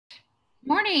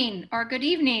Morning or good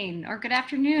evening or good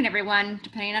afternoon, everyone,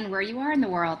 depending on where you are in the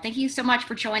world. Thank you so much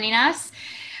for joining us.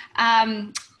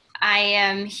 I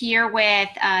am here with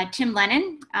Tim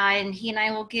Lennon, and he and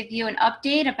I will give you an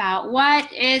update about what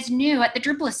is new at the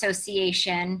Drupal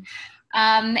Association,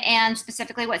 and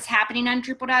specifically what's happening on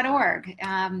Drupal.org,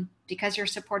 because you're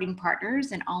supporting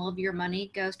partners and all of your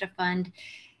money goes to fund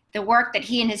the work that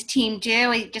he and his team do.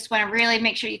 We just want to really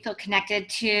make sure you feel connected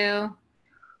to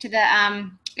the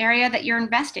area that you're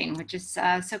investing, which is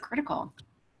so critical.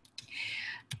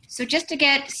 So just to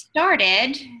get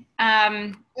started,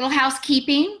 little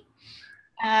housekeeping.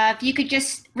 If you could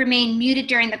just remain muted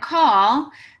during the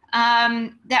call,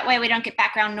 that way we don't get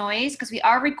background noise, because we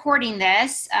are recording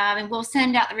this, and we'll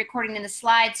send out the recording and the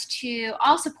slides to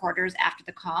all supporters after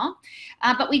the call.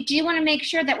 But we do want to make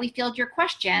sure that we field your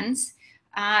questions.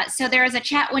 So there is a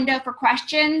chat window for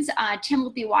questions. Tim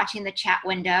will be watching the chat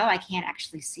window. I can't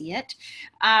actually see it.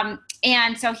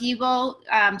 And so he will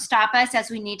stop us as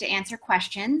we need to answer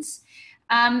questions.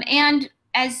 And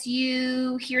as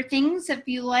you hear things, if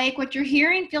you like what you're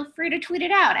hearing, feel free to tweet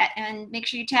it out and make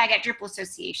sure you tag at Drupal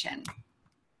Association.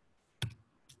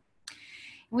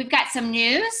 We've got some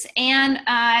news, and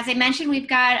as I mentioned, we've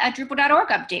got a Drupal.org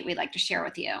update we'd like to share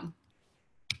with you.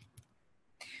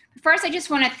 First, I just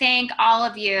want to thank all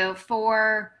of you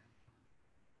for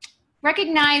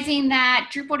recognizing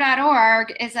that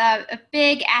Drupal.org is a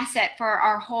big asset for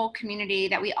our whole community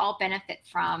that we all benefit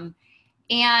from.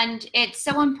 And it's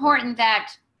so important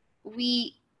that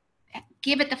we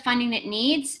give it the funding it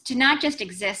needs to not just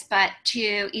exist, but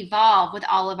to evolve with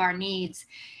all of our needs.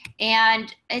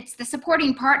 And it's the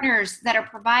supporting partners that are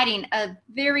providing a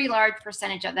very large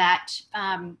percentage of that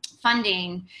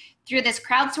funding through this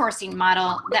crowdsourcing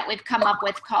model that we've come up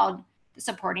with called the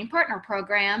Supporting Partner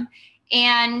Program.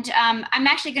 And I'm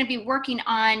actually going to be working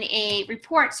on a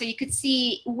report so you could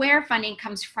see where funding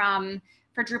comes from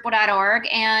for Drupal.org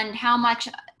and how much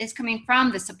is coming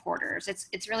from the supporters.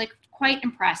 It's really quite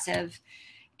impressive.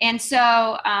 And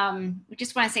so we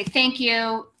just want to say thank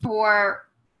you for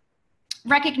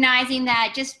recognizing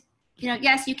that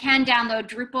yes, you can download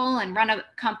Drupal and run a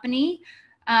company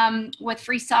with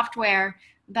free software,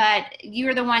 but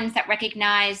you're the ones that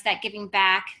recognize that giving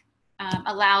back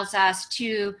allows us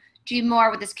to do more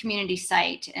with this community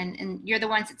site. And you're the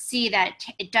ones that see that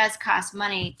it does cost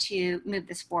money to move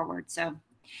this forward. So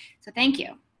thank you.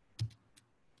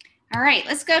 All right,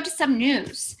 let's go to some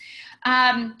news.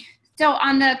 So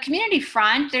on the community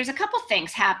front, there's a couple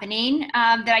things happening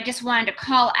that I just wanted to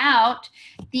call out.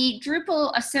 The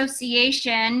Drupal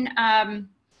Association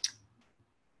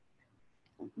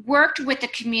worked with the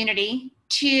community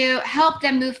to help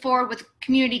them move forward with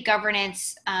community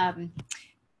governance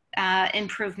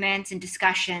improvements and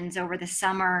discussions over the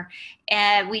summer.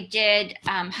 We did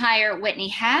hire Whitney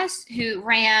Hess, who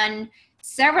ran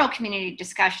several community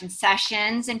discussion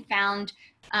sessions and found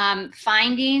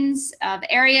findings of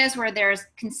areas where there's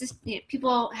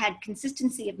people had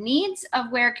consistency of needs of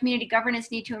where community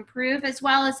governance need to improve, as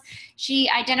well as she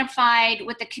identified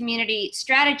with the community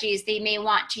strategies they may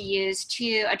want to use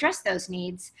to address those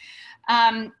needs.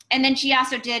 And then she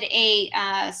also did a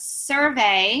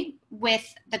survey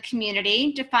with the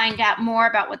community to find out more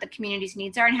about what the community's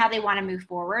needs are and how they want to move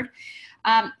forward.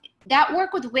 That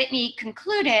work with Whitney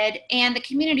concluded, and the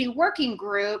community working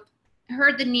group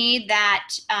heard the need that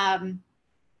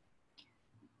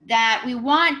that we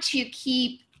want to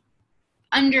keep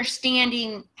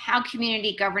understanding how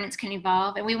community governance can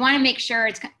evolve, and we want to make sure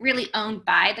it's really owned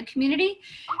by the community.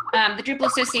 The Drupal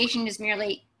Association is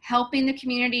merely helping the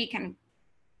community kind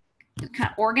of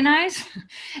organize,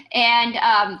 and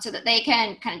so that they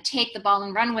can kind of take the ball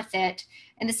and run with it.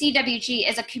 And the CWG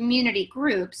is a community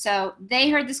group, so they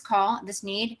heard this call, this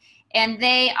need, and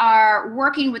they are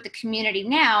working with the community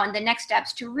now and the next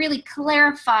steps to really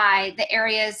clarify the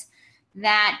areas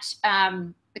that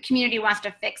the community wants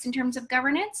to fix in terms of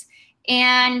governance.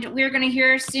 And we're going to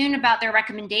hear soon about their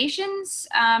recommendations.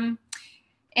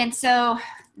 And so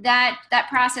that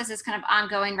process is kind of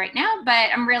ongoing right now, but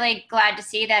I'm really glad to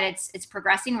see that it's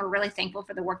progressing. We're really thankful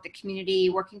for the work the community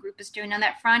working group is doing on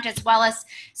that front, as well as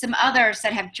some others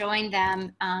that have joined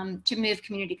them to move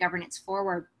community governance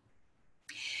forward.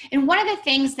 And one of the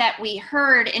things that we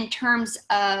heard in terms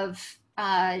of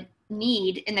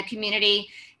need in the community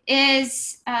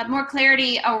is more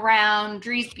clarity around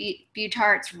Dries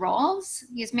Buytaert's roles.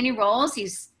 He has many roles.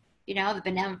 He's,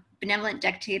 the benevolent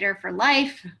dictator for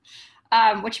life,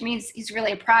 which means he's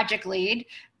really a project lead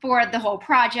for the whole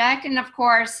project. And of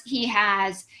course, he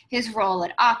has his role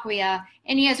at Acquia,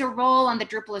 and he has a role on the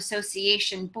Drupal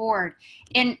Association board.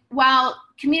 And while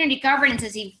community governance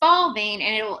is evolving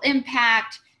and it will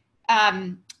impact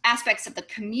aspects of the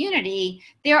community,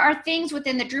 there are things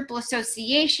within the Drupal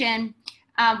Association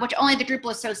which only the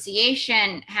Drupal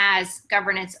Association has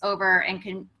governance over and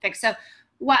can fix. So,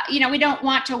 we don't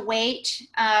want to wait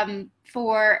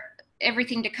for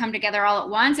everything to come together all at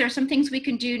once. There are some things we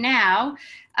can do now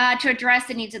to address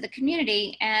the needs of the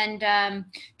community. And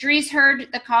Dries heard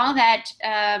the call that,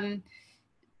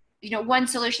 one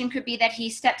solution could be that he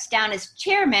steps down as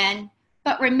chairman,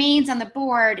 but remains on the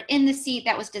board in the seat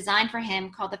that was designed for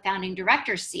him, called the founding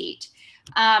director seat.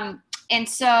 And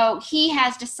so he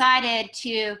has decided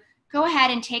to go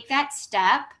ahead and take that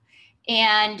step.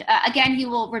 And again, he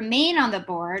will remain on the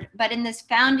board, but in this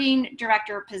founding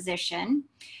director position.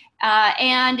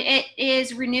 And it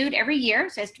is renewed every year,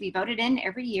 so it has to be voted in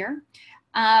every year.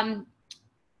 And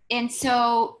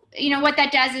so, what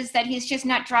that does is that he's just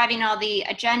not driving all the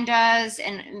agendas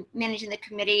and managing the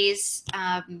committees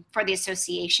for the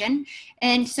association.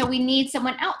 And so we need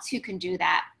someone else who can do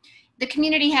that. The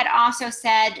community had also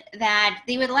said that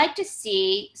they would like to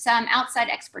see some outside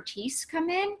expertise come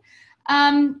in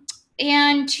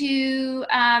and to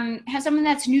have someone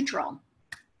that's neutral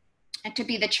and to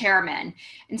be the chairman.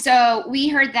 And so we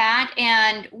heard that,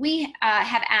 and we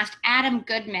have asked Adam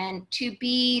Goodman to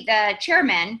be the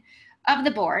chairman of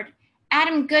the board.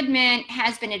 Adam Goodman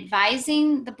has been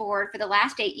advising the board for the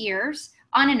last 8 years,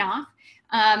 on and off.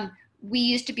 We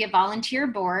used to be a volunteer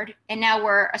board, and now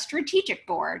we're a strategic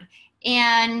board.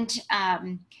 And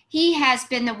he has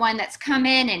been the one that's come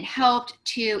in and helped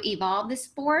to evolve this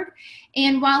board.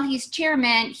 And while he's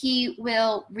chairman, he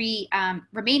will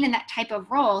remain in that type of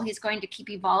role. He's going to keep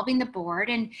evolving the board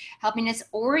and helping us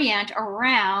orient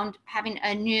around having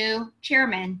a new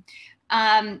chairman.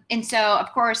 And so,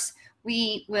 of course,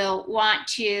 we will want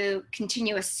to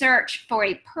continue a search for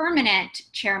a permanent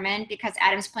chairman because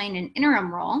Adam's playing an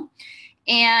interim role.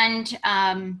 And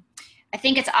I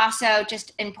think it's also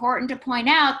just important to point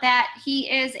out that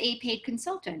he is a paid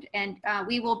consultant, and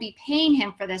we will be paying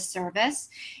him for this service.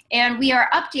 And we are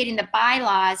updating the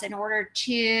bylaws in order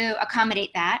to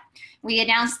accommodate that. We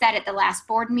announced that at the last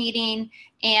board meeting,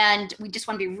 and we just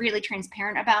want to be really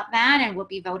transparent about that. And we'll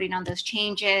be voting on those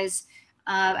changes,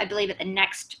 I believe, at the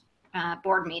next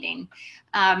board meeting.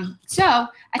 So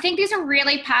I think these are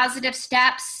really positive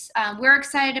steps. We're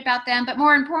excited about them, but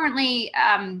more importantly,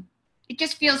 it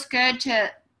just feels good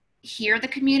to hear the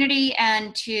community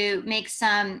and to make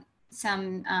some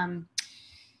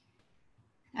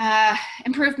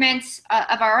improvements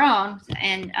of our own.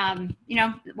 And,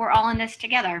 we're all in this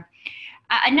together.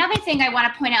 Another thing I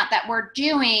want to point out that we're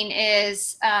doing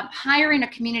is hiring a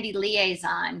community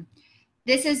liaison.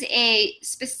 This is a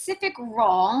specific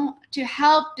role to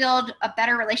help build a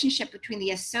better relationship between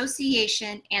the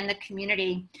association and the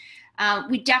community.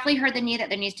 We definitely heard the need that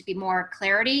there needs to be more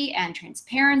clarity and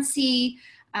transparency,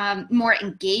 more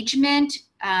engagement.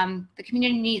 The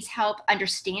community needs help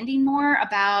understanding more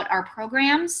about our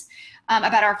programs,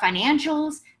 about our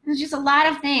financials. There's just a lot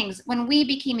of things. When we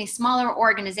became a smaller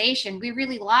organization, we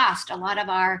really lost a lot of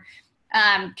our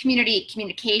community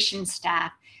communication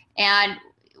staff. And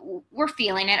we're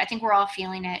feeling it. I think we're all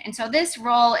feeling it. And so this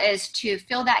role is to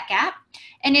fill that gap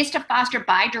and is to foster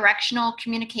bi-directional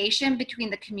communication between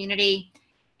the community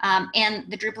and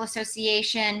the Drupal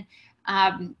Association.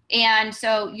 And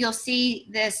so you'll see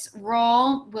this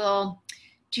role will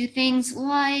do things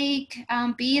like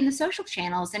be in the social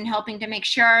channels and helping to make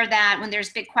sure that when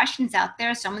there's big questions out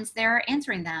there, someone's there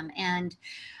answering them, and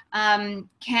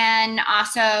can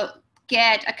also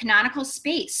get a canonical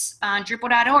space on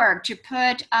Drupal.org to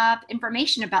put up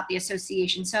information about the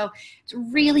association. So it's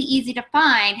really easy to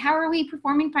find, how are we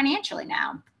performing financially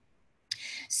now?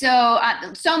 So,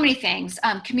 so many things.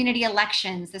 Community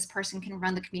elections, this person can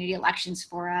run the community elections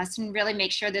for us and really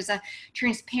make sure there's a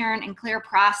transparent and clear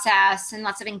process and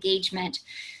lots of engagement.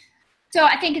 So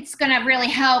I think it's going to really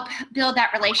help build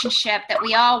that relationship that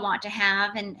we all want to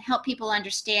have and help people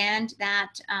understand that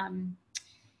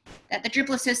that the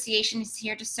Drupal Association is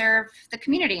here to serve the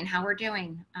community and how we're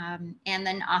doing. And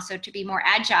then also to be more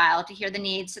agile, to hear the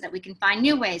needs so that we can find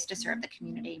new ways to serve the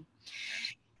community.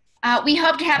 We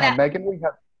hope to have that. Megan, we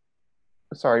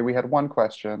had one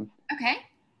question. Okay.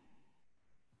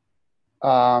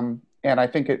 And I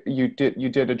think you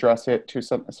did address it to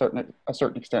a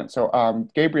certain extent. So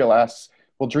Gabriel asks,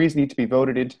 will Dries need to be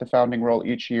voted into the founding role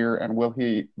each year, and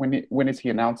when is he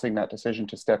announcing that decision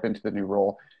to step into the new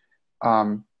role?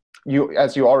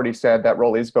 As you already said, that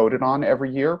role is voted on every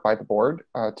year by the board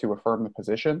to affirm the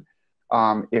position.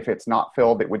 If it's not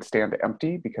filled, it would stand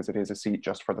empty because it is a seat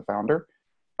just for the founder.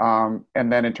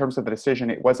 And then in terms of the decision,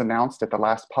 it was announced at the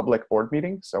last public board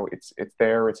meeting. So it's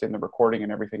there, it's in the recording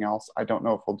and everything else. I don't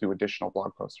know if we'll do additional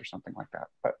blog posts or something like that,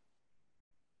 but.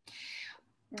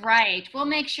 Right. We'll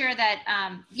make sure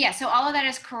that, yeah, so all of that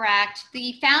is correct.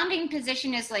 The founding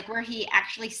position is like where he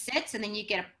actually sits, and then you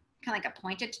get kind of like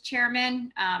appointed to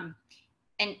chairman.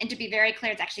 And to be very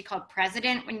clear, it's actually called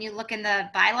president when you look in the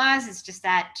bylaws. It's just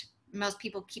that most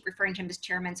people keep referring to him as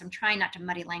chairman, so I'm trying not to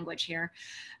muddy language here.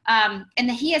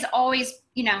 And he has always,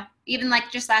 you know, even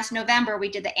like just last November, we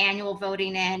did the annual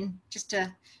voting in just to,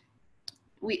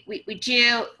 we've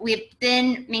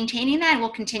been maintaining that, and we'll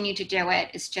continue to do it.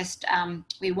 It's just,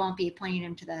 we won't be appointing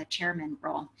him to the chairman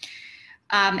role.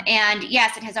 And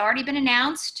yes, it has already been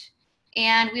announced,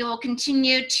 and we will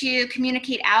continue to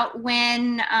communicate out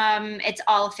when it's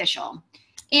all official.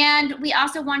 And we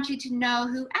also want you to know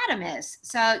who Adam is.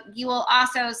 So you will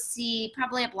also see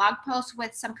probably a blog post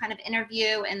with some kind of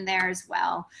interview in there as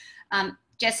well.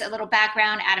 Just a little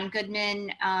background, Adam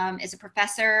Goodman is a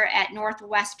professor at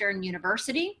Northwestern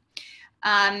University.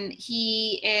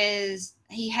 He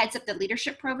heads up the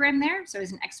leadership program there. So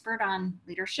he's an expert on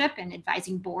leadership and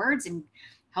advising boards and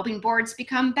helping boards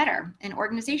become better and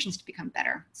organizations to become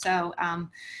better. So,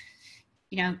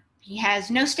 you know, he has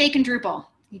no stake in Drupal.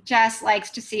 He just likes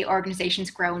to see organizations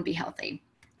grow and be healthy.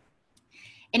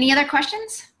 Any other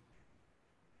questions?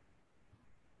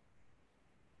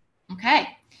 Okay.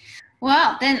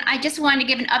 Well, then I just wanted to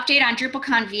give an update on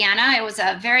DrupalCon Vienna. It was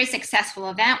a very successful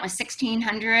event with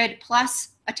 1,600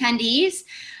 plus attendees.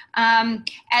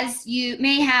 As you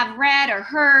may have read or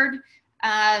heard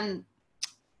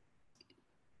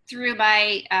through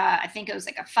my, I think it was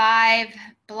like a 5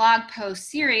 blog post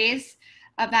series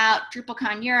about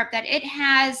DrupalCon Europe, that it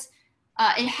has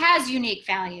unique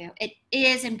value. It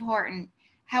is important.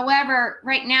 However,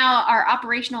 right now, our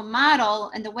operational model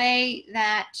and the way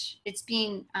that it's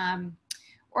being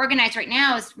organized right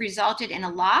now has resulted in a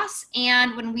loss.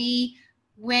 And when we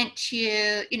went to,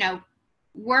 you know,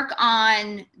 work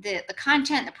on the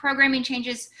content, the programming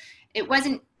changes, it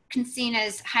wasn't seen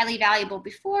as highly valuable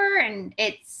before. And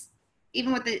it's,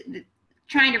 even with the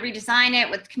trying to redesign it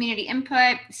with community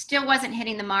input, still wasn't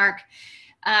hitting the mark,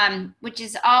 which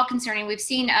is all concerning. We've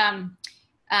seen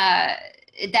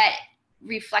that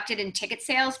reflected in ticket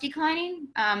sales declining.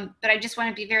 But I just want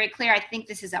to be very clear. I think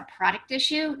this is a product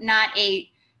issue, not a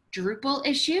Drupal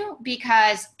issue,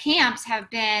 because camps have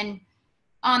been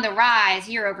on the rise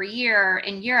year over year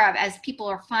in Europe as people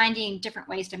are finding different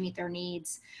ways to meet their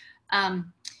needs.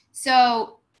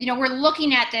 So, you know, we're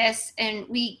looking at this, and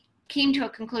we came to a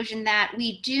conclusion that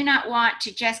we do not want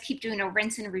to just keep doing a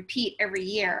rinse and repeat every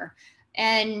year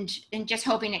and just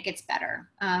hoping it gets better.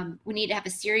 We need to have a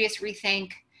serious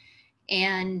rethink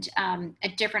and a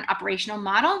different operational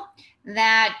model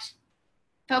that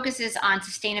focuses on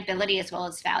sustainability as well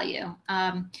as value.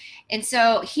 And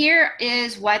so here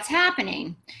is what's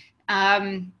happening.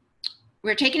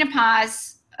 We're taking a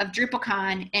pause of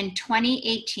DrupalCon in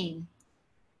 2018.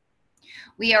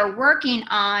 We are working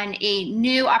on a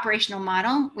new operational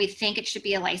model. We think it should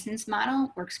be a licensed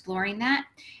model. We're exploring that.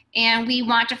 And we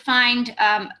want to find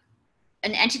an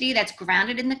entity that's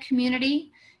grounded in the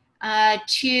community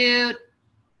to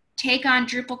take on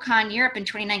DrupalCon Europe in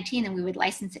 2019, and we would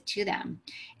license it to them.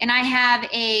 And I have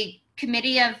a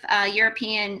committee of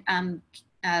European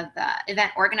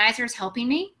event organizers helping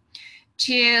me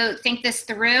to think this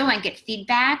through and get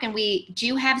feedback. And we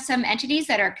do have some entities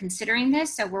that are considering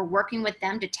this, so we're working with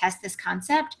them to test this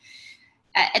concept.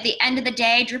 At the end of the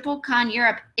day, DrupalCon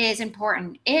Europe is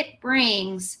important. It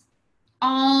brings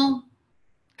all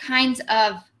kinds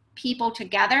of people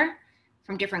together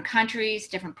from different countries,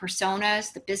 different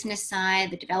personas, the business side,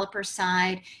 the developer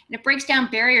side, and it breaks down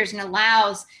barriers and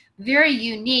allows very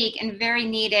unique and very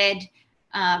needed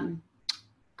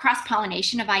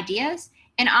cross-pollination of ideas.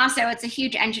 And also, it's a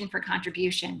huge engine for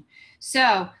contribution.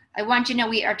 So I want you to know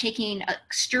we are taking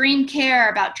extreme care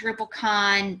about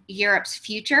DrupalCon Europe's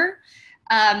future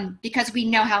because we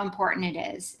know how important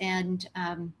it is. And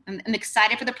I'm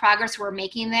excited for the progress we're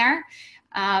making there.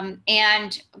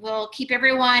 And we'll keep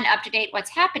everyone up to date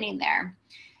what's happening there.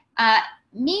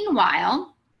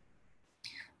 Meanwhile,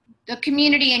 the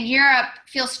community in Europe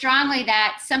feels strongly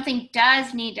that something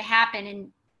does need to happen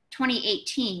in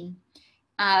 2018.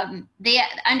 They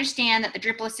understand that the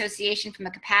Drupal Association, from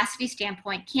a capacity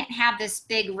standpoint, can't have this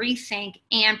big rethink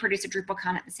and produce a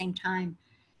DrupalCon at the same time.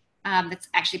 That's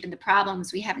actually been the problem,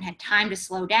 is we haven't had time to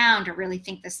slow down to really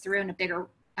think this through in a bigger,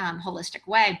 holistic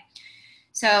way.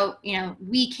 So, you know,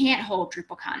 we can't hold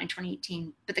DrupalCon in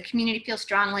 2018, but the community feels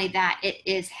strongly that it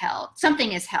is held,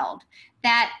 something is held,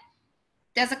 that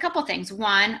does a couple things.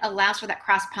 One, allows for that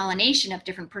cross-pollination of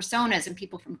different personas and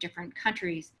people from different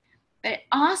countries. But it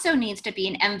also needs to be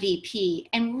an MVP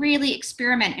and really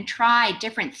experiment and try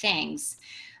different things.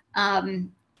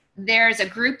 There's a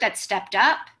group that stepped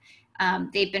up.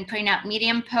 They've been putting out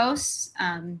Medium posts.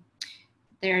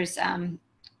 There's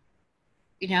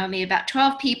maybe about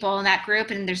 12 people in that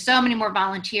group, and there's so many more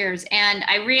volunteers. And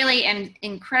I really am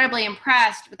incredibly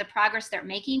impressed with the progress they're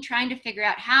making, trying to figure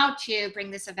out how to bring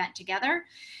this event together.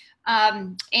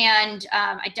 I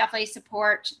definitely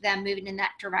support them moving in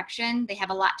that direction. They have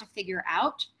a lot to figure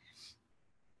out,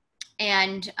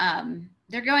 and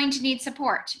they're going to need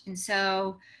support. And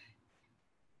so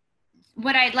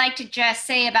what I'd like to just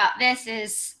say about this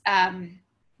is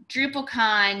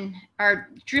DrupalCon, or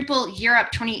Drupal Europe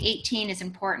 2018, is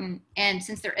important. And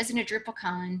since there isn't a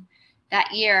DrupalCon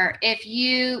that year, if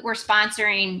you were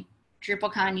sponsoring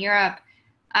DrupalCon Europe,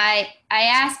 I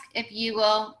ask if you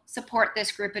will support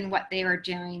this group and what they are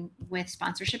doing with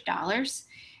sponsorship dollars.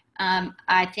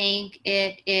 I think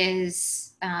it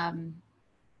is not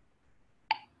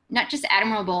just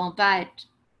admirable, but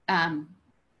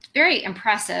very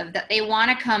impressive that they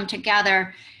want to come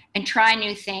together and try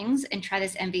new things and try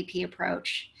this MVP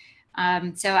approach.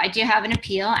 So I do have an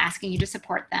appeal asking you to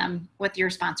support them with your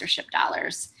sponsorship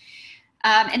dollars.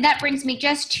 And that brings me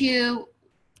just to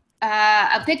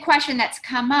a big question that's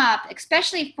come up,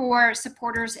 especially for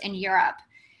supporters in Europe.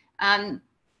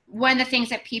 One of the things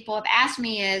that people have asked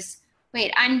me is,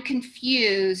 wait, I'm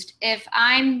confused. If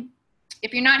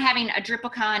you're not having a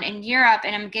DrupalCon in Europe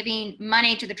and I'm giving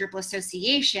money to the Drupal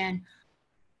Association,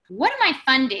 what am I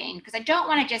funding? Because I don't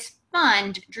want to just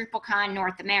fund DrupalCon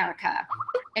North America.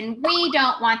 And we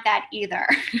don't want that either.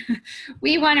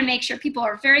 We want to make sure people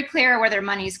are very clear where their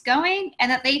money's going and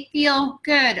that they feel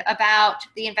good about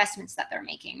the investments that they're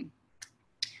making.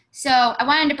 So I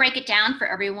wanted to break it down for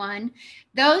everyone.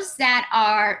 Those that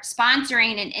are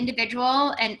sponsoring an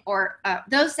individual or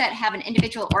those that have an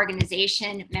individual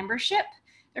organization membership,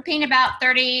 they're paying about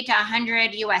 30 to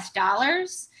 100 US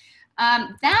dollars.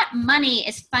 That money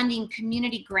is funding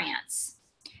community grants.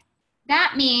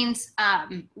 That means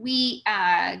we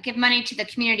give money to the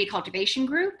Community Cultivation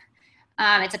Group.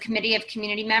 It's a committee of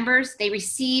community members. They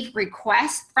receive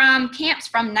requests from camps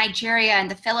from Nigeria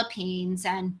and the Philippines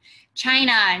and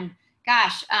China and,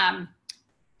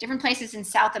 different places in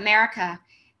South America.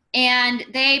 And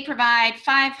they provide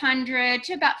 500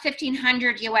 to about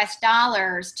 1,500 US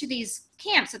dollars to these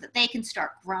camps so that they can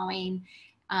start growing.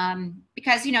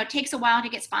 Because, it takes a while to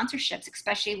get sponsorships,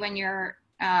 especially when you're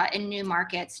in new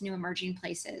markets, new emerging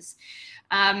places.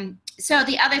 So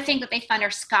the other thing that they fund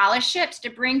are scholarships to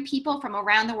bring people from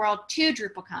around the world to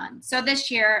DrupalCon. So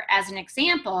this year, as an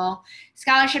example,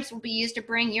 scholarships will be used to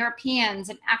bring Europeans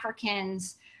and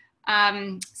Africans,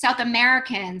 South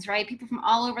Americans, right? People from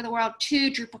all over the world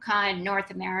to DrupalCon North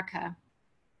America.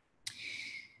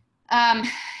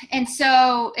 And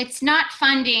so it's not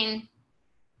funding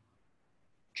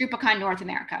DrupalCon North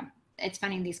America. It's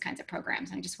funding these kinds of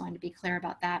programs. I just wanted to be clear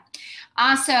about that.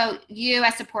 Also, you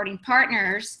as supporting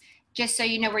partners, just so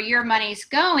you know where your money's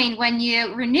going, when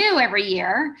you renew every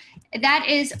year, that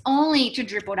is only to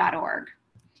Drupal.org,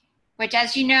 which,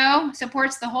 as you know,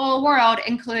 supports the whole world,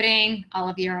 including all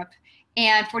of Europe,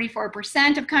 and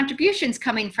 44% of contributions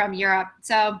coming from Europe.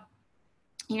 So,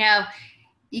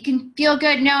 you can feel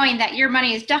good knowing that your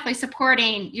money is definitely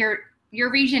supporting your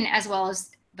region as well as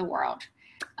the world.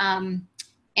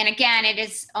 And again, it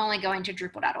is only going to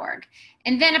Drupal.org.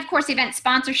 And then, of course, event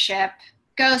sponsorship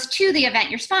goes to the event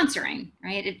you're sponsoring,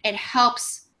 right? It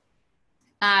helps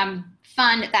fund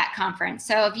that conference.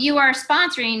 So if you are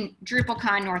sponsoring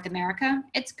DrupalCon North America,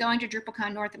 it's going to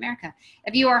DrupalCon North America.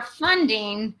 If you are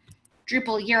funding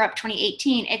Drupal Europe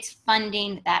 2018, it's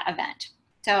funding that event.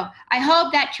 So I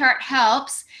hope that chart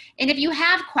helps. And if you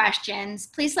have questions,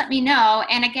 please let me know.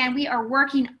 And again, we are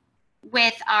working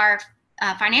with our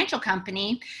financial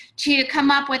company to come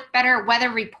up with better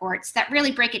weather reports that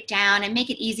really break it down and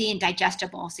make it easy and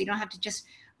digestible, so you don't have to just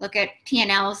look at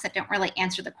P&Ls that don't really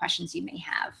answer the questions you may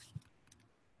have.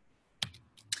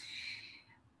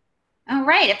 All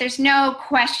right, if there's no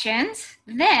questions,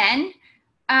 then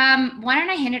why don't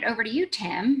I hand it over to you,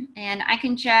 Tim, and I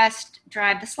can just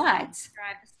drive the slides.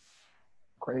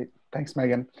 Great, thanks,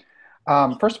 Megan.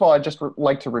 First of all, I'd just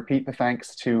like to repeat the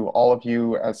thanks to all of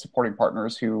you as supporting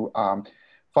partners who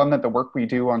fund the work we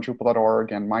do on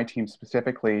Drupal.org, and my team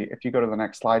specifically. If you go to the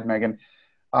next slide, Megan,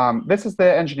 this is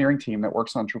the engineering team that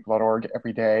works on Drupal.org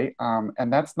every day.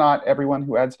 And that's not everyone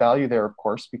who adds value there, of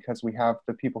course, because we have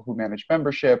the people who manage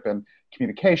membership and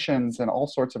communications and all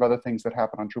sorts of other things that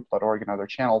happen on Drupal.org and other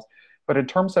channels. But in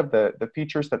terms of the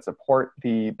features that support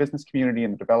the business community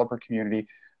and the developer community,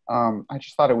 I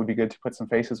just thought it would be good to put some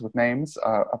faces with names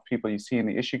of people you see in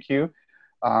the issue queue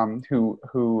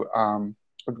who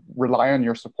rely on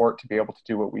your support to be able to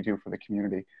do what we do for the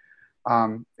community.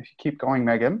 If you keep going,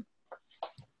 Megan.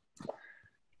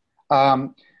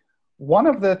 One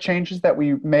of the changes that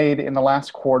we made in the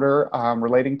last quarter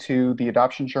relating to the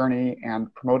adoption journey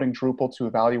and promoting Drupal to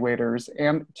evaluators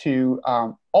and to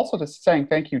also just saying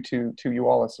thank you to you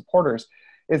all as supporters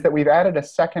is that we've added a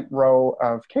second row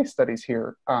of case studies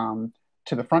here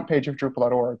to the front page of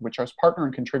Drupal.org, which are partner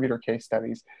and contributor case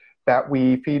studies that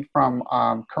we feed from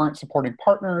current supporting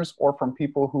partners or from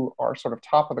people who are sort of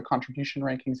top of the contribution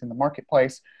rankings in the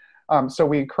marketplace. So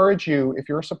we encourage you, if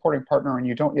you're a supporting partner and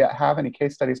you don't yet have any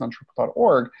case studies on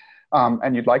Drupal.org,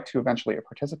 and you'd like to eventually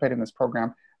participate in this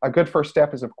program, a good first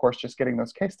step is, of course, just getting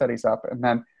those case studies up. And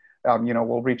then,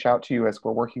 we'll reach out to you as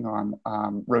we're working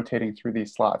on rotating through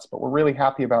these slots. But we're really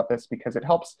happy about this because it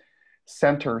helps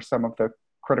center some of the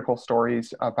critical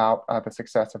stories about the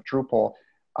success of Drupal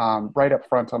right up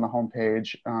front on the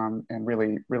homepage and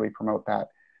really, really promote that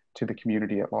to the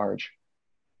community at large.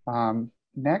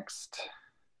 Next.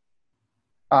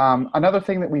 Another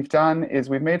thing that we've done is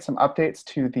we've made some updates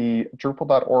to the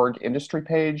Drupal.org industry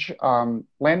page,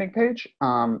 landing page.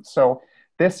 So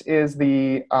this is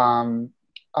the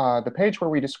page where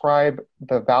we describe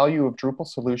the value of Drupal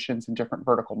solutions in different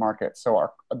vertical markets.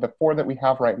 So the 4 that we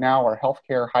have right now are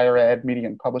healthcare, higher ed, media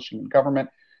and publishing, and government,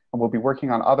 and we'll be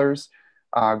working on others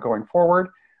going forward.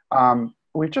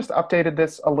 We've just updated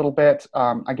this a little bit,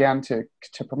 again,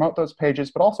 to promote those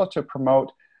pages, but also to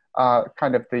promote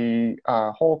kind of the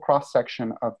whole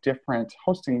cross-section of different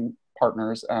hosting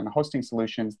partners and hosting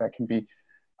solutions that can be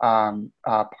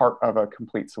part of a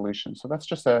complete solution. So that's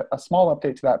just a small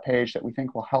update to that page that we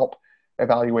think will help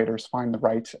evaluators find the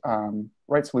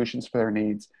right solutions for their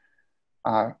needs.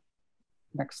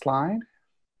 Next slide.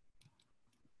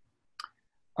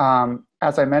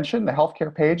 As I mentioned, the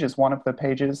healthcare page is one of the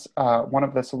pages, one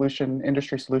of the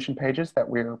industry solution pages that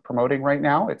we're promoting right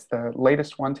now. It's the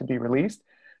latest one to be released.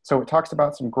 So it talks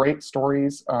about some great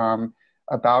stories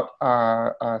about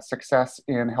success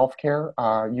in healthcare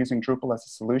using Drupal as a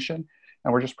solution.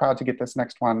 And we're just proud to get this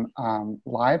next one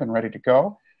live and ready to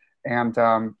go. And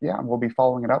yeah, we'll be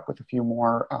following it up with a few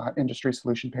more industry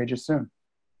solution pages soon.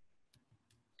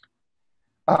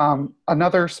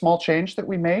 Another small change that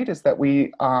we made is that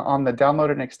we, on the download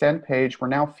and extend page, we're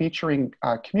now featuring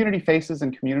community faces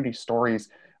and community stories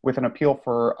with an appeal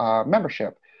for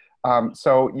membership.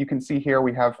 So you can see here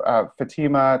we have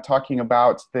Fatima talking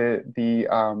about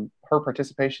her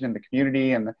participation in the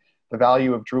community and the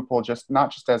value of Drupal,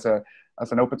 not just as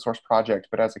an open source project,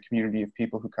 but as a community of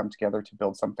people who come together to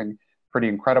build something pretty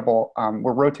incredible.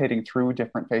 We're rotating through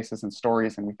different faces and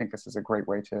stories, and we think this is a great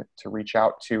way to reach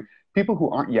out to people who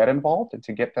aren't yet involved and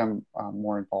to get them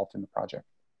more involved in the project.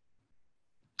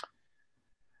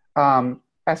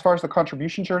 As far as the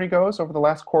contribution journey goes, over the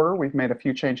last quarter, we've made a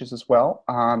few changes as well.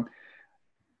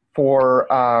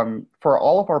 For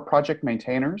all of our project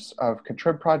maintainers of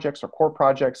contrib projects or core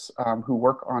projects who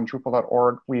work on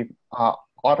Drupal.org, we've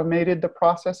automated the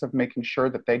process of making sure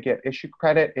that they get issue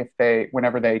credit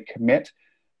whenever they commit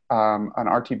an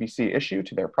RTBC issue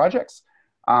to their projects.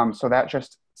 So that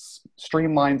just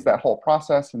streamlines that whole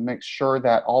process and makes sure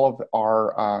that all of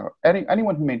our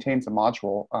anyone who maintains a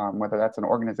module, whether that's an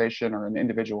organization or an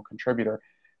individual contributor,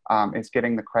 is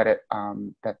getting the credit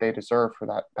that they deserve for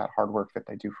that hard work that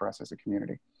they do for us as a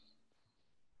community.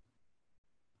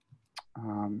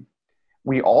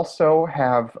 We also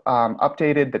have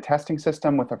updated the testing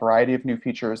system with a variety of new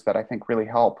features that I think really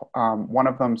help. One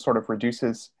of them sort of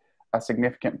reduces a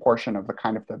significant portion of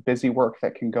the busy work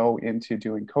that can go into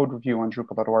doing code review on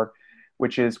Drupal.org,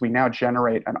 which is we now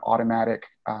generate an automatic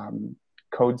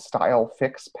code style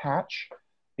fix patch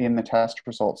in the test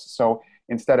results. So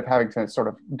instead of having to sort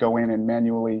of go in and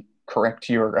manually correct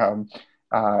your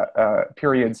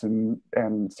periods and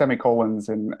semicolons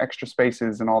and extra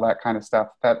spaces and all that kind of stuff,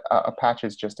 that a patch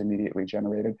is just immediately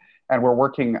generated. And we're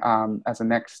working as a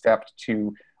next step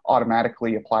to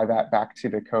automatically apply that back to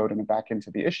the code and back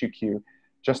into the issue queue,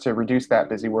 just to reduce that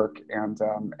busy work and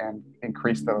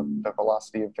increase the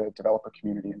velocity of the developer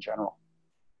community in general.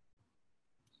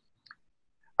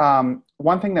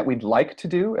 One thing that we'd like to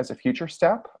do as a future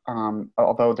step,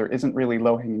 although there isn't really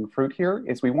low-hanging fruit here,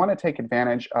 is we want to take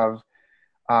advantage of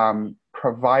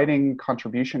providing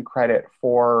contribution credit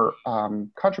for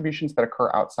contributions that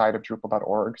occur outside of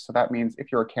Drupal.org. So that means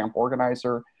if you're a camp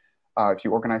organizer, if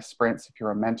you organize sprints, if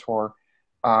you're a mentor,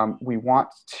 We want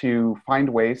to find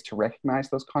ways to recognize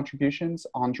those contributions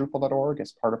on Drupal.org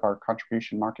as part of our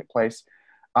contribution marketplace.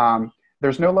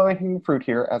 There's no low-hanging fruit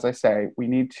here, as I say. We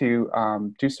need to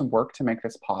do some work to make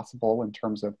this possible in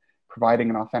terms of providing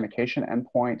an authentication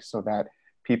endpoint so that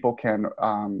people can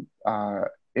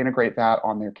integrate that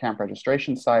on their camp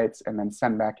registration sites and then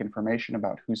send back information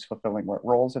about who's fulfilling what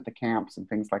roles at the camps and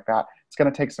things like that. It's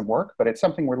going to take some work, but it's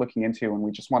something we're looking into, and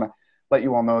we just want to let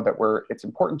you all know that it's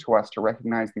important to us to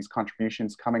recognize these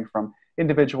contributions coming from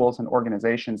individuals and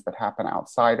organizations that happen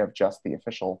outside of just the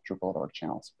official Drupal.org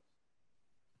channels.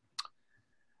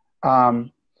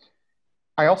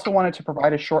 I also wanted to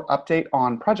provide a short update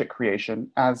on project creation.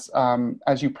 As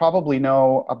you probably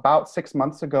know, about 6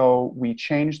 months ago, we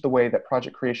changed the way that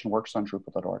project creation works on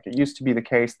Drupal.org. It used to be the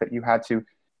case that you had to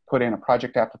put in a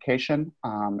project application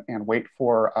and wait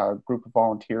for a group of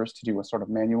volunteers to do a sort of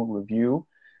manual review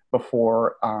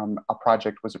before a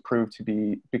project was approved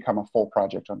to become a full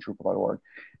project on Drupal.org.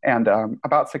 And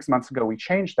about 6 months ago, we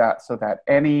changed that so that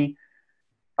any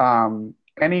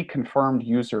confirmed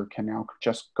user can now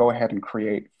just go ahead and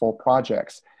create full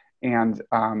projects. And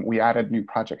we added new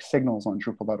project signals on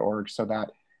Drupal.org so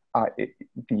that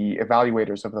the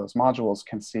evaluators of those modules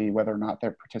can see whether or not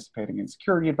they're participating in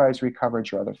security advisory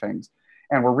coverage or other things.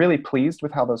 And we're really pleased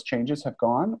with how those changes have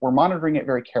gone. We're monitoring it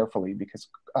very carefully because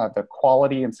the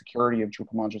quality and security of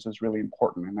Drupal modules is really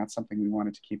important, and that's something we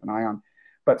wanted to keep an eye on.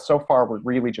 But so far, we're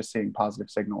really just seeing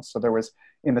positive signals. So there was,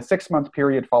 in the 6-month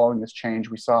period following this change,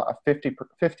 we saw a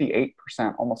 58%,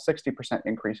 almost 60%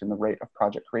 increase in the rate of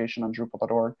project creation on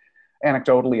Drupal.org.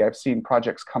 Anecdotally, I've seen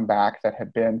projects come back that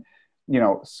had been,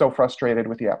 so frustrated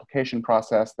with the application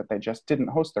process that they just didn't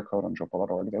host their code on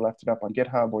Drupal.org. They left it up on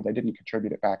GitHub or they didn't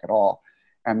contribute it back at all.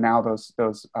 And now those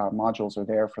modules are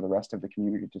there for the rest of the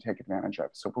community to take advantage of.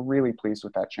 So we're really pleased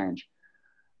with that change.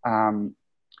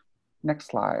 Next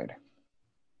slide.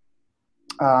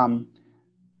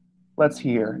 Let's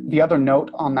hear. The other note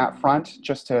on that front,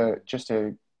 just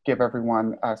to give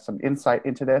everyone some insight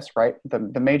into this, right?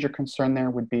 The major concern there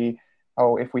would be,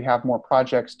 if we have more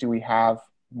projects, do we have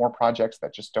more projects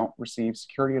that just don't receive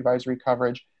security advisory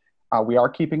coverage? We are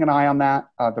keeping an eye on that.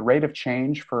 The rate of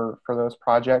change for those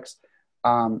projects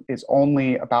is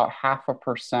only about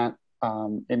 0.5%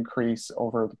 increase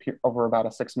over about a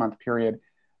 6-month period.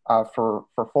 For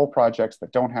full projects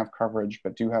that don't have coverage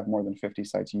but do have more than 50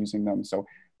 sites using them. So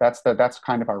that's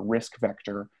kind of our risk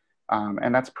vector,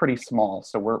 and that's pretty small.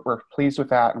 So we're pleased with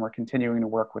that, and we're continuing to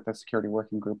work with the security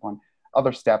working group on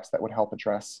other steps that would help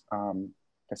address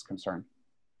this concern.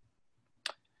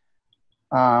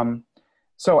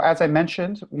 So as I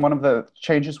mentioned, one of the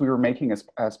changes we were making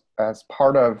as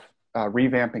part of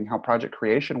revamping how project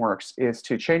creation works is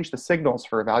to change the signals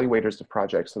for evaluators of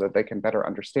projects so that they can better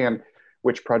understand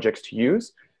which projects to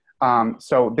use.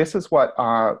 So this is what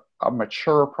a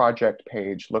mature project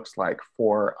page looks like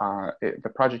for the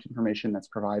project information that's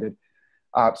provided.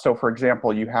 So for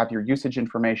example, you have your usage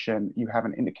information, you have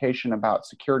an indication about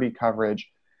security coverage,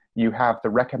 you have the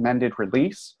recommended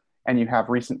release, and you have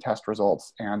recent test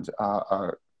results and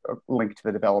a link to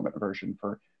the development version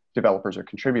for developers or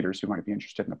contributors who might be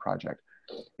interested in the project.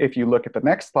 If you look at the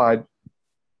next slide,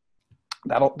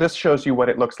 this shows you what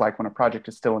it looks like when a project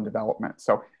is still in development.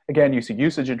 So again, you see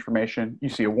usage information, you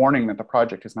see a warning that the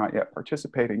project is not yet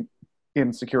participating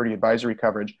in security advisory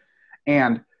coverage,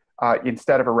 and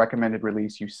instead of a recommended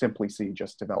release, you simply see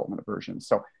just development versions.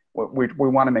 So we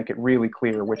want to make it really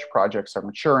clear which projects are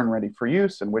mature and ready for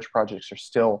use and which projects are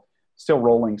still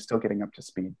rolling, still getting up to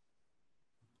speed.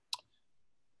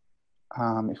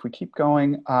 If we keep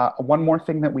going, one more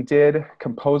thing that we did,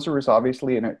 Composer is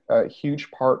obviously a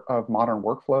huge part of modern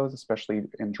workflows, especially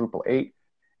in Drupal 8.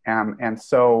 And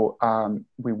so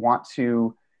we want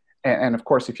to, and of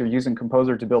course, if you're using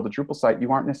Composer to build a Drupal site,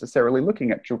 you aren't necessarily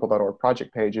looking at Drupal.org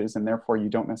project pages, and therefore you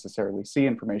don't necessarily see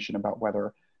information about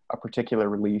whether a particular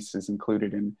release is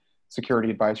included in security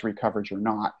advisory coverage or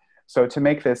not. So to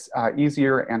make this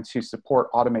easier and to support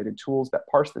automated tools that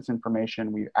parse this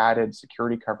information, we've added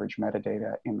security coverage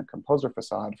metadata in the Composer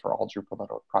facade for all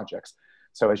Drupal.org projects.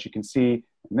 So as you can see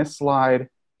in this slide,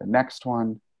 the next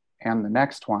one, and the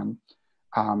next one,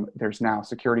 there's now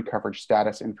security coverage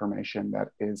status information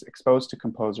that is exposed to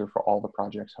Composer for all the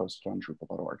projects hosted on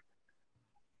Drupal.org.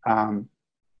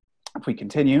 If we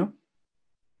continue,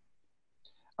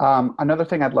 another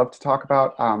thing I'd love to talk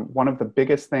about, one of the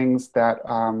biggest things that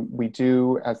we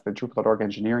do as the Drupal.org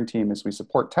engineering team is we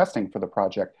support testing for the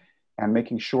project and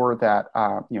making sure that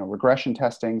regression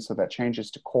testing so that changes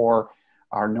to core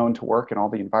are known to work in all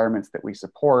the environments that we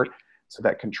support, so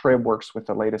that contrib works with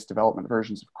the latest development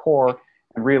versions of core,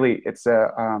 And really, it's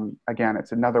a again,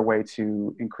 it's another way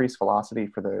to increase velocity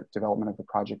for the development of the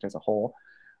project as a whole.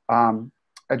 Um,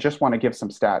 I just want to give some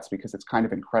stats because it's kind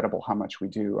of incredible how much we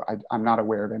do. I'm not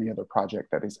aware of any other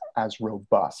project that is as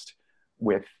robust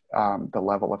with the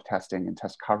level of testing and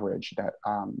test coverage that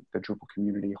the Drupal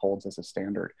community holds as a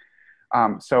standard.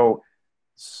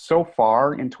 So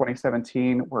far in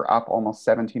 2017, we're up almost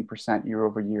 17% year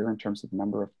over year in terms of the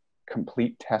number of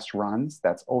complete test runs.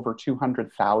 That's over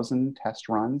 200,000 test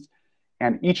runs.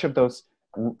 And each of those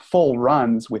full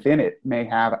runs within it may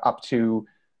have up to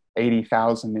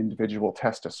 80,000 individual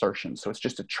test assertions. So it's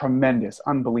just a tremendous,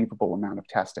 unbelievable amount of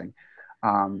testing.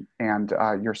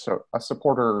 Your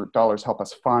supporter dollars help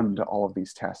us fund all of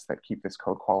these tests that keep this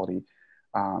code quality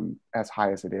as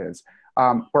high as it is.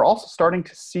 We're also starting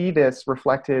to see this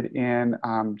reflected in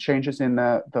changes in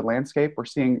the landscape. We're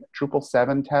seeing Drupal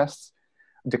 7 tests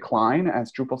decline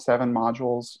as Drupal 7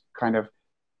 modules kind of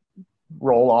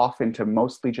roll off into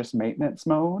mostly just maintenance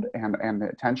mode, and the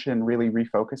attention really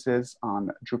refocuses on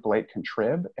Drupal 8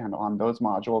 contrib and on those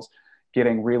modules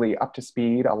getting really up to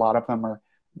speed. A lot of them are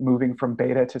moving from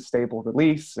beta to stable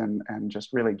release and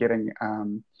just really getting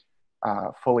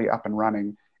fully up and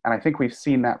running. And I think we've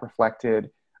seen that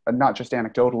reflected not just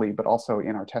anecdotally, but also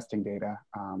in our testing data,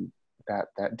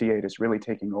 that D8 is really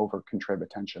taking over contrib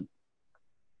attention.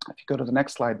 If you go to the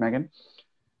next slide, Megan.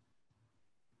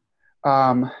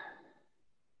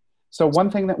 So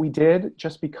one thing that we did,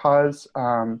 just because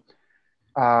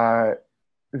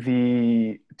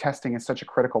the testing is such a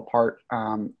critical part,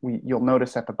 you'll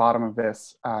notice at the bottom of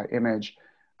this image,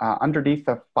 underneath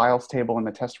the files table and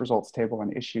the test results table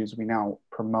and issues, we now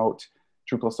promote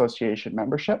Drupal Association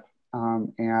membership.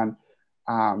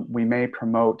 We may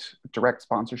promote direct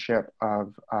sponsorship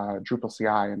of Drupal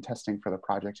CI and testing for the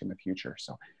project in the future.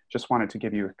 So just wanted to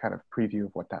give you a kind of preview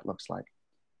of what that looks like.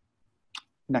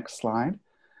 Next slide.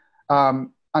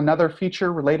 Another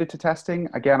feature related to testing,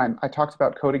 again, I talked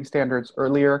about coding standards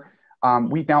earlier.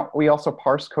 We also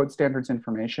parse code standards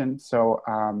information. So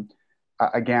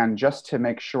again, just to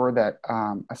make sure that,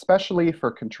 especially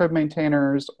for contrib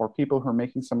maintainers or people who are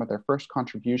making some of their first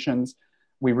contributions,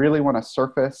 we really want to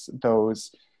surface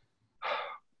those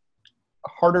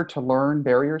harder to learn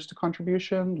barriers to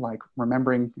contribution, like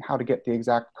remembering how to get the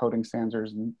exact coding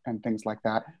standards and things like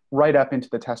that, right up into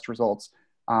the test results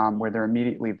where they're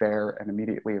immediately there and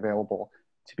immediately available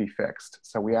to be fixed.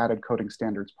 So we added coding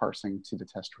standards parsing to the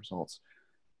test results.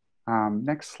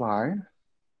 Next slide.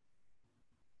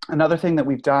 Another thing that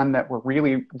we've done that we're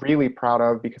really, really proud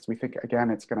of, because we think, again,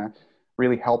 it's going to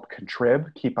really help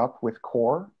contrib keep up with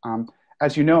core.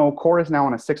 As you know, core is now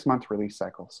on a 6-month release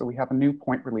cycle. So we have a new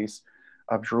point release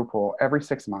of Drupal every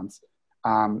 6 months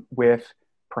with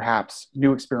perhaps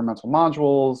new experimental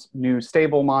modules, new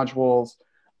stable modules,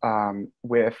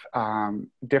 with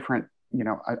different,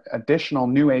 additional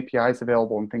new APIs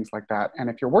available and things like that. And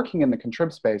if you're working in the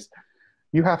contrib space,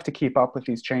 you have to keep up with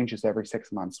these changes every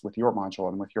 6 months with your module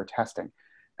and with your testing.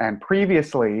 And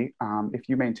previously, if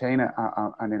you maintain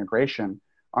an integration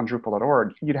on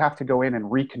Drupal.org, you'd have to go in and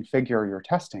reconfigure your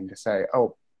testing to say,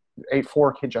 oh,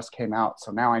 8.4 just came out,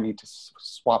 so now I need to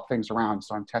swap things around,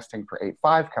 so I'm testing for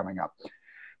 8.5 coming up.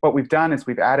 What we've done is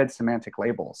we've added semantic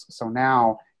labels. So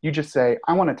now you just say,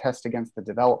 I want to test against the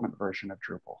development version of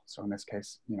Drupal. So in this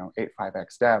case,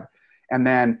 8.5x dev. And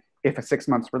then if a 6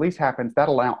 months release happens,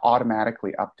 that'll now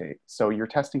automatically update. So your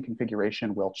testing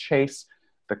configuration will chase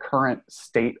the current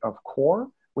state of core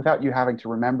without you having to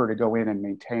remember to go in and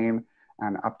maintain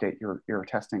and update your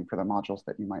testing for the modules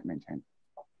that you might maintain.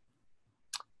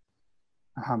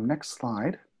 Next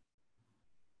slide.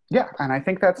 Yeah, and I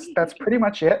think that's pretty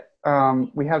much it.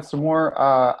 We have some more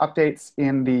updates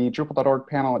in the Drupal.org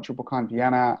panel at DrupalCon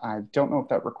Vienna. I don't know if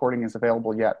that recording is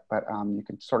available yet, but you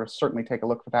can certainly take a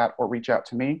look for that or reach out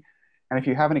to me. And if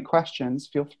you have any questions,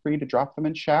 feel free to drop them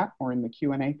in chat or in the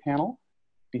Q&A panel.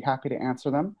 Be happy to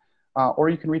answer them. Or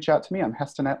you can reach out to me. I'm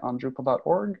Hestenet on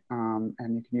Drupal.org,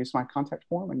 and you can use my contact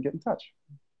form and get in touch.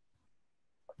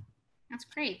 That's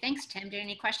great. Thanks, Tim. Did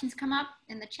any questions come up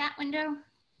in the chat window?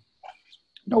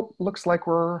 Nope. Looks like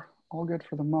we're all good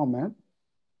for the moment.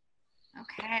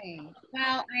 Okay.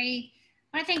 Well, I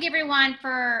want to thank everyone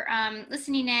for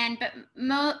listening in, but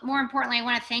more importantly, I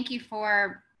want to thank you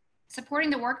for supporting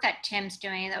the work that Tim's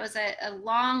doing. That was a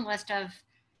long list of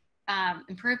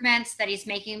improvements that he's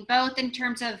making, both in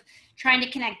terms of trying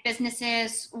to connect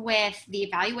businesses with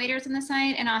the evaluators on the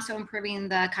site and also improving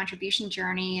the contribution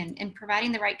journey and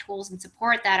providing the right tools and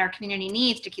support that our community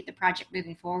needs to keep the project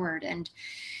moving forward. And,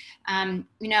 I'm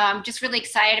just really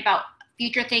excited about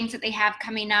future things that they have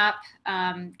coming up.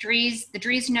 The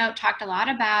Dries note talked a lot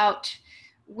about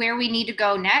where we need to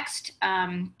go next,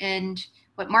 and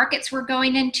what markets we're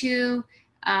going into,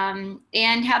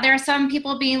 and how there are some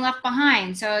people being left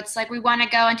behind. So it's like we want to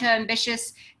go into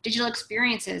ambitious digital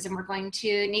experiences, and we're going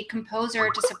to need Composer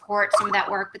to support some of that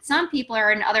work. But some people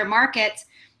are in other markets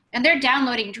and they're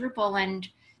downloading Drupal, and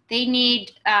they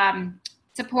need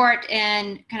support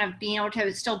in kind of being able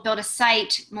to still build a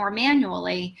site more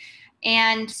manually.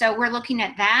 And so we're looking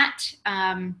at that.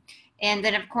 And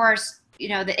then of course, you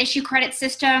know, the issue credit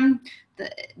system,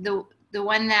 the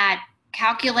one that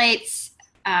calculates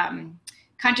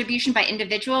contribution by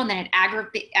individual, and then it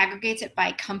aggregates it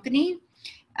by company.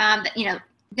 You know,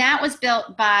 that was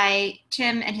built by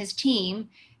Tim and his team,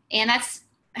 and that's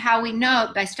how we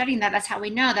know, by studying that, that's how we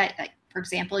know that, like, for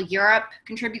example, Europe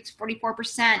contributes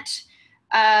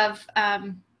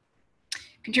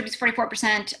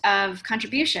 44% of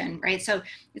contribution, right? So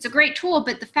it's a great tool,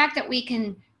 but the fact that we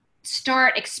can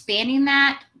start expanding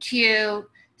that to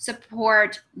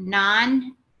support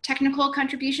non-technical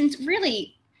contributions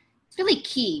really, it's really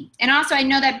key. And also, I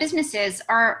know that businesses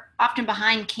are often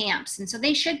behind camps, and so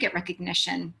they should get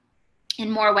recognition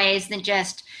in more ways than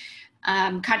just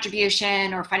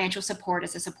contribution or financial support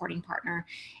as a supporting partner.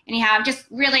 Anyhow, I'm just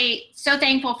really so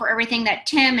thankful for everything that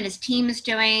Tim and his team is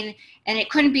doing, and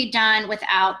it couldn't be done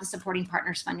without the supporting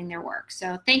partners funding their work.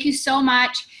 So thank you so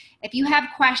much. If you have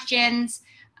questions,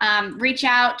 reach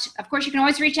out. Of course, you can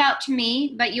always reach out to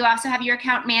me, but you also have your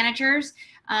account managers.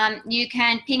 You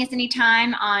can ping us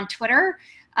anytime on Twitter.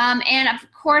 And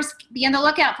of course, be on the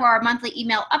lookout for our monthly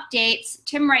email updates.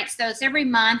 Tim writes those every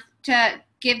month to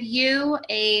give you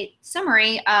a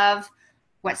summary of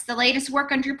what's the latest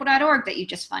work on Drupal.org that you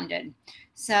just funded.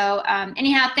 So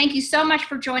anyhow, thank you so much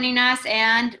for joining us,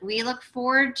 and we look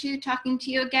forward to talking to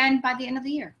you again by the end of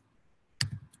the year.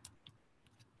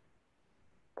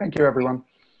 Thank you, everyone.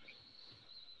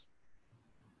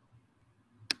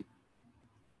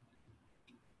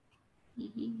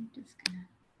 Just gonna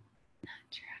not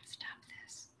sure how to stop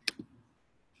this.